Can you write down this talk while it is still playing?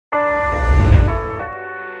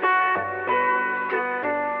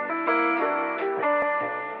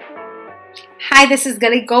Hi, this is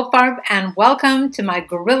Galit Goldfarb and welcome to my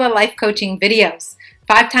guerrilla life coaching videos.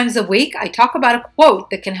 5 times a week, I talk about a quote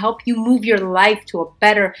that can help you move your life to a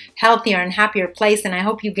better, healthier, and happier place, and I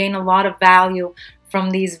hope you gain a lot of value from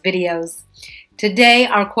these videos. Today,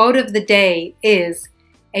 our quote of the day is,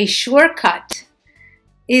 "A shortcut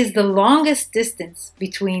is the longest distance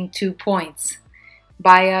between 2 points,"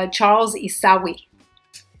 by Charles Issawi.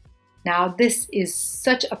 Now, this is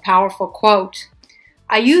such a powerful quote.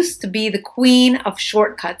 I used to be the queen of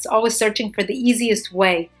shortcuts, always searching for the easiest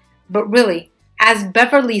way. But really, as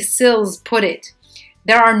Beverly Sills put it,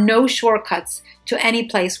 there are no shortcuts to any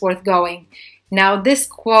place worth going. Now, this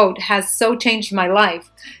quote has so changed my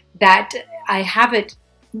life that I have it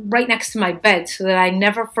right next to my bed so that I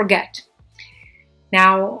never forget.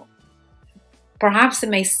 Now, perhaps it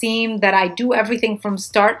may seem that I do everything from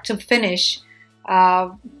start to finish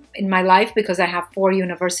in my life because I have 4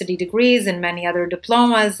 university degrees and many other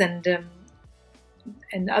diplomas and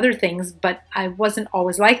other things, but I wasn't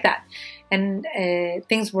always like that. And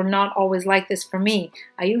things were not always like this for me.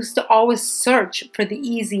 I used to always search for the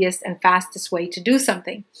easiest and fastest way to do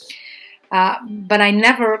something. But I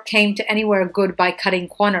never came to anywhere good by cutting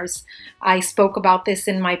corners. I spoke about this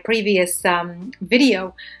in my previous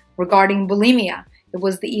video regarding bulimia. It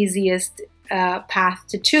was the easiest path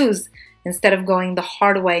to choose, instead of going the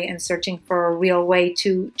hard way and searching for a real way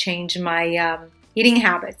to change my eating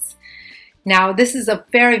habits. Now, this is a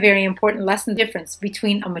very, very important lesson difference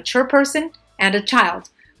between a mature person and a child.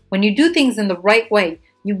 When you do things in the right way,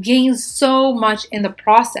 you gain so much in the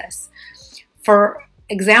process. For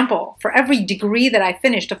example, for every degree that I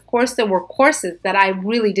finished, of course, there were courses that I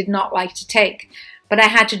really did not like to take, but I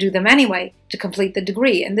had to do them anyway to complete the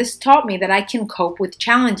degree. And this taught me that I can cope with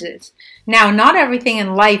challenges. Now, not everything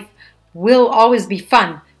in life will always be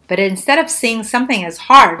fun, but instead of seeing something as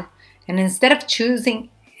hard, and instead of choosing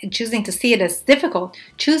to see it as difficult,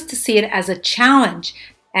 choose to see it as a challenge.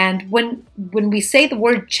 And when we say the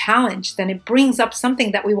word challenge, then it brings up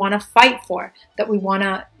something that we want to fight for, that we want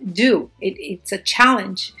to do. It's a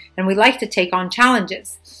challenge, and we like to take on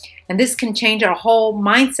challenges. And this can change our whole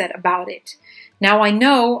mindset about it. Now, I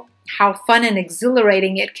know how fun and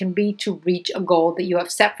exhilarating it can be to reach a goal that you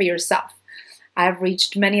have set for yourself. I've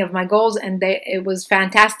reached many of my goals, and it was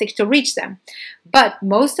fantastic to reach them. But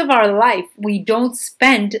most of our life, we don't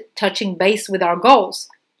spend touching base with our goals,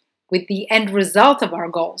 with the end result of our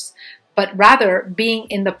goals, but rather being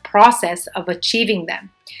in the process of achieving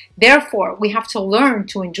them. Therefore, we have to learn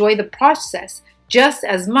to enjoy the process just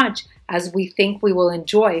as much as we think we will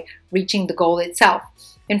enjoy reaching the goal itself.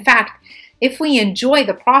 In fact, if we enjoy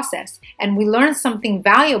the process and we learn something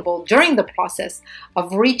valuable during the process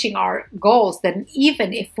of reaching our goals, then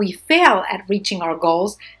even if we fail at reaching our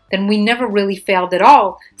goals, then we never really failed at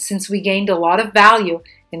all, since we gained a lot of value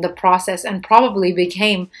in the process and probably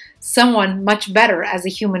became someone much better as a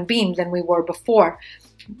human being than we were before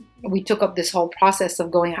we took up this whole process of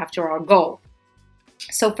going after our goal.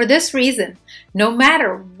 So for this reason, no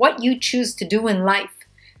matter what you choose to do in life,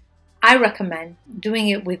 I recommend doing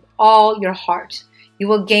it with all your heart. You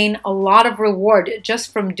will gain a lot of reward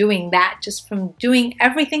just from doing that, just from doing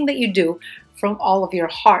everything that you do from all of your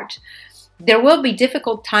heart. There will be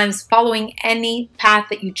difficult times following any path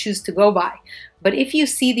that you choose to go by. But if you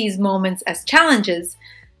see these moments as challenges,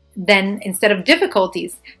 then instead of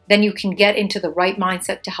difficulties, then you can get into the right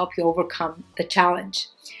mindset to help you overcome the challenge.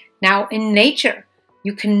 Now, in nature,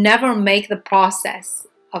 you can never make the process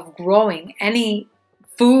of growing any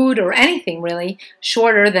food or anything really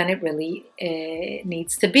shorter than it really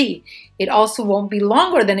needs to be. It also won't be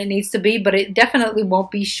longer than it needs to be, but it definitely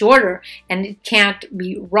won't be shorter, and it can't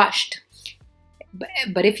be rushed.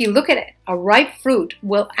 But if you look at it, a ripe fruit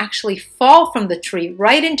will actually fall from the tree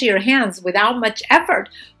right into your hands without much effort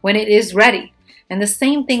when it is ready. And the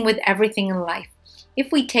same thing with everything in life.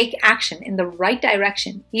 If we take action in the right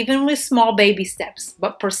direction, even with small baby steps,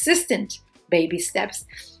 but persistent baby steps,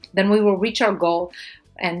 then we will reach our goal.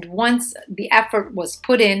 And once the effort was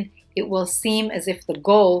put in, it will seem as if the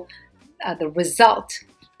goal, the result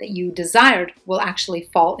that you desired, will actually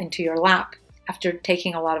fall into your lap after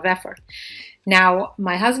taking a lot of effort. Now,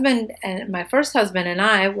 my husband and my first husband and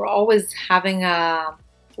I were always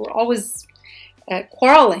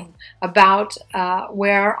quarreling about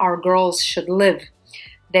where our girls should live.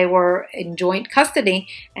 They were in joint custody,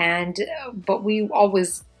 but we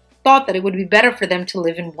always thought that it would be better for them to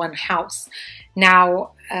live in one house.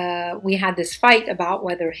 Now, we had this fight about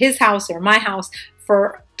whether his house or my house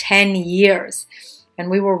for 10 years.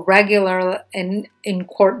 And we were regular in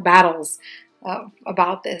court battles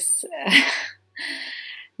about this.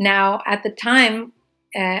 Now, at the time,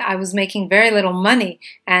 I was making very little money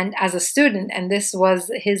and as a student, and this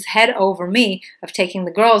was his head over me of taking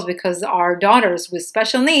the girls because our daughters with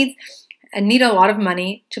special needs need a lot of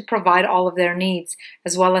money to provide all of their needs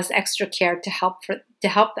as well as extra care to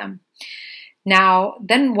help them. Now,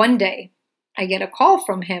 then one day I get a call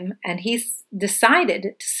from him and he's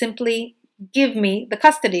decided to simply give me the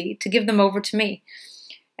custody, to give them over to me.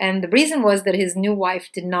 And the reason was that his new wife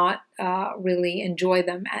did not really enjoy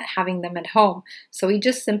them, having them at home. So he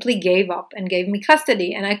just simply gave up and gave me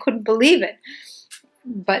custody, and I couldn't believe it.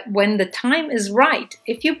 But when the time is right,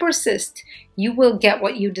 if you persist, you will get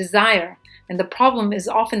what you desire. And the problem is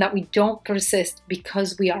often that we don't persist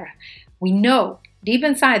because we know deep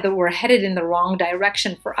inside that we're headed in the wrong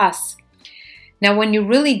direction for us. Now, when you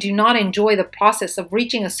really do not enjoy the process of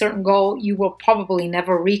reaching a certain goal, you will probably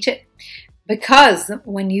never reach it. Because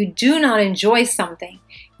when you do not enjoy something,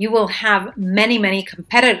 you will have many, many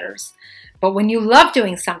competitors. But when you love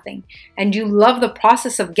doing something and you love the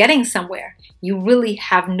process of getting somewhere, you really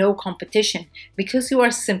have no competition because you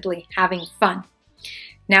are simply having fun.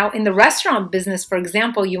 Now, in the restaurant business, for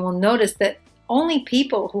example, you will notice that only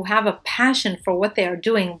people who have a passion for what they are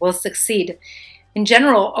doing will succeed. In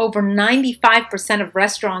general, over 95% of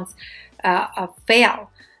restaurants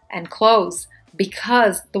fail and close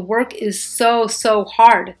because the work is so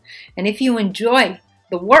hard. And if you enjoy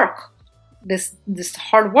the work, this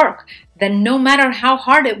hard work, then no matter how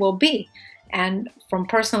hard it will be, and from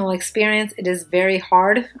personal experience, it is very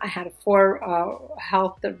hard. I had 4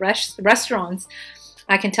 health restaurants.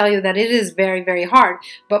 I can tell you that it is very, very hard.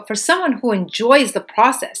 But for someone who enjoys the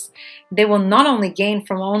process, they will not only gain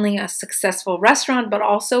from owning a successful restaurant, but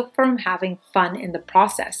also from having fun in the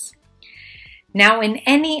process. Now, in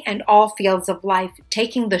any and all fields of life,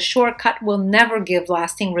 taking the shortcut will never give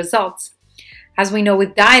lasting results. As we know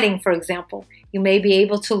with dieting, for example, you may be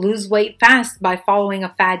able to lose weight fast by following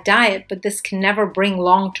a fad diet, but this can never bring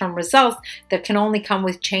long-term results that can only come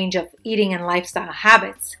with change of eating and lifestyle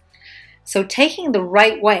habits. So taking the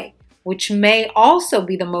right way, which may also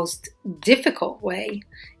be the most difficult way,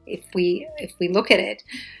 if we look at it,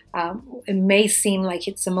 it may seem like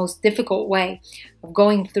it's the most difficult way of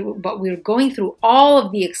going through, but we're going through all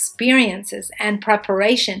of the experiences and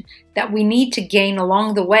preparation that we need to gain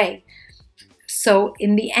along the way. So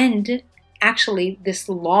in the end, actually, this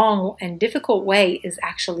long and difficult way is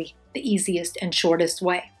actually the easiest and shortest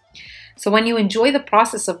way. So when you enjoy the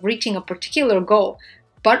process of reaching a particular goal,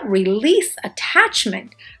 but release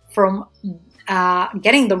attachment from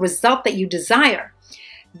getting the result that you desire,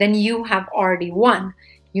 then you have already won.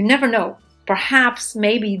 You never know. Perhaps,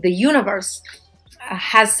 maybe the universe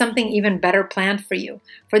has something even better planned for you.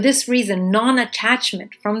 For this reason,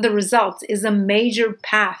 non-attachment from the results is a major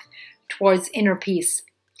path towards inner peace.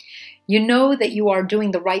 You know that you are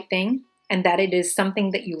doing the right thing and that it is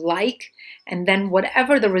something that you like, and then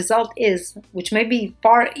whatever the result is, which may be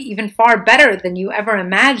even far better than you ever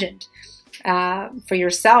imagined for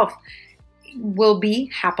yourself, will be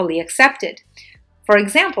happily accepted. For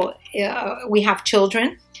example, we have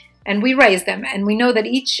children and we raise them, and we know that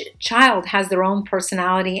each child has their own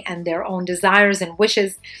personality and their own desires and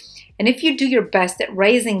wishes. And if you do your best at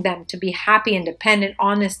raising them to be happy, independent,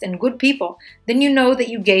 honest, and good people, then you know that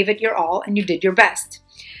you gave it your all and you did your best.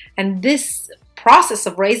 And this process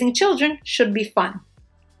of raising children should be fun.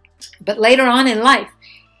 But later on in life,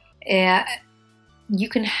 you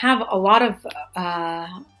can have a lot of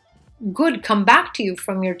good come back to you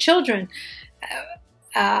from your children,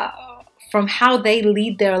 from how they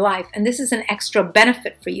lead their life, and this is an extra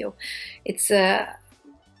benefit for you. It's a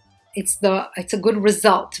good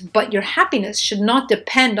result, but your happiness should not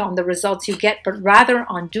depend on the results you get, but rather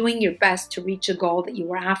on doing your best to reach a goal that you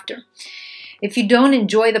were after. If you don't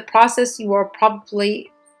enjoy the process, you are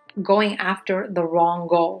probably going after the wrong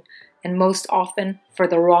goal, and most often for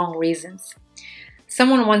the wrong reasons.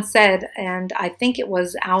 Someone once said, and I think it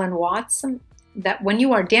was Alan Watts, that when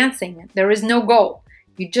you are dancing, there is no goal.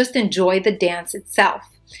 You just enjoy the dance itself.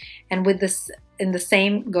 And with this, and the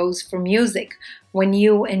same goes for music. When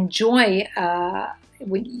you enjoy,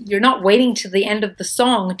 you're not waiting to the end of the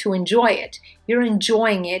song to enjoy it. You're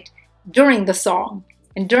enjoying it during the song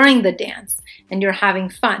and during the dance, and you're having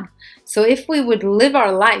fun. So if we would live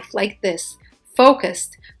our life like this,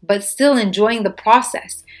 focused, but still enjoying the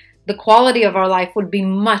process, the quality of our life would be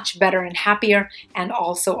much better and happier, and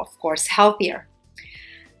also, of course, healthier.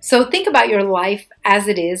 So think about your life as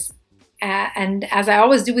it is, and as I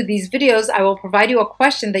always do with these videos, I will provide you a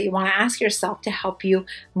question that you want to ask yourself to help you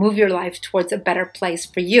move your life towards a better place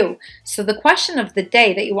for you. So the question of the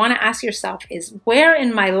day that you want to ask yourself is, where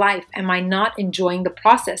in my life am I not enjoying the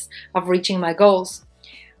process of reaching my goals?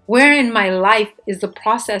 Where in my life is the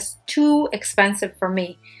process too expensive for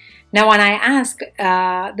me? Now, when I ask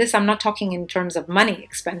this, I'm not talking in terms of money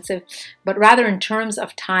expensive, but rather in terms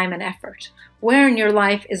of time and effort. Where in your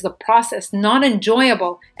life is the process not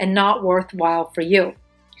enjoyable and not worthwhile for you?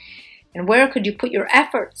 And where could you put your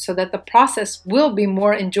effort so that the process will be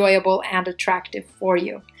more enjoyable and attractive for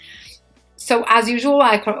you? So as usual,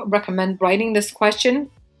 I recommend writing this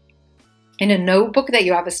question in a notebook that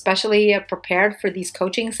you have especially prepared for these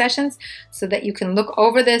coaching sessions so that you can look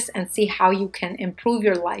over this and see how you can improve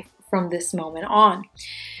your life from this moment on.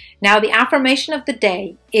 Now, the affirmation of the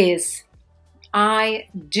day is, I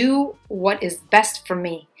do what is best for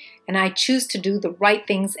me, and I choose to do the right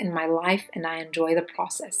things in my life, and I enjoy the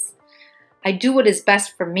process. I do what is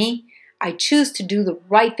best for me. I choose to do the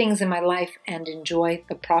right things in my life and enjoy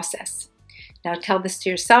the process. Now tell this to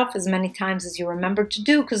yourself as many times as you remember to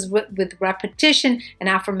do, because with repetition, an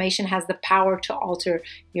affirmation has the power to alter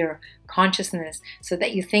your consciousness so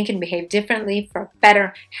that you think and behave differently for a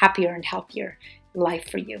better, happier, and healthier life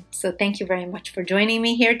for you. So thank you very much for joining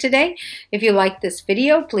me here today. If you like this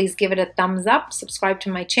video, please give it a thumbs up. Subscribe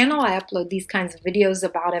to my channel. I upload these kinds of videos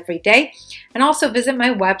about every day. And also visit my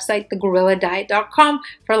website, theguerrilladiet.com,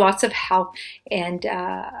 for lots of help and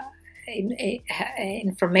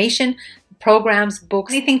information, programs,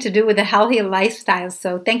 books, anything to do with a healthy lifestyle.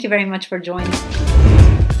 So thank you very much for joining.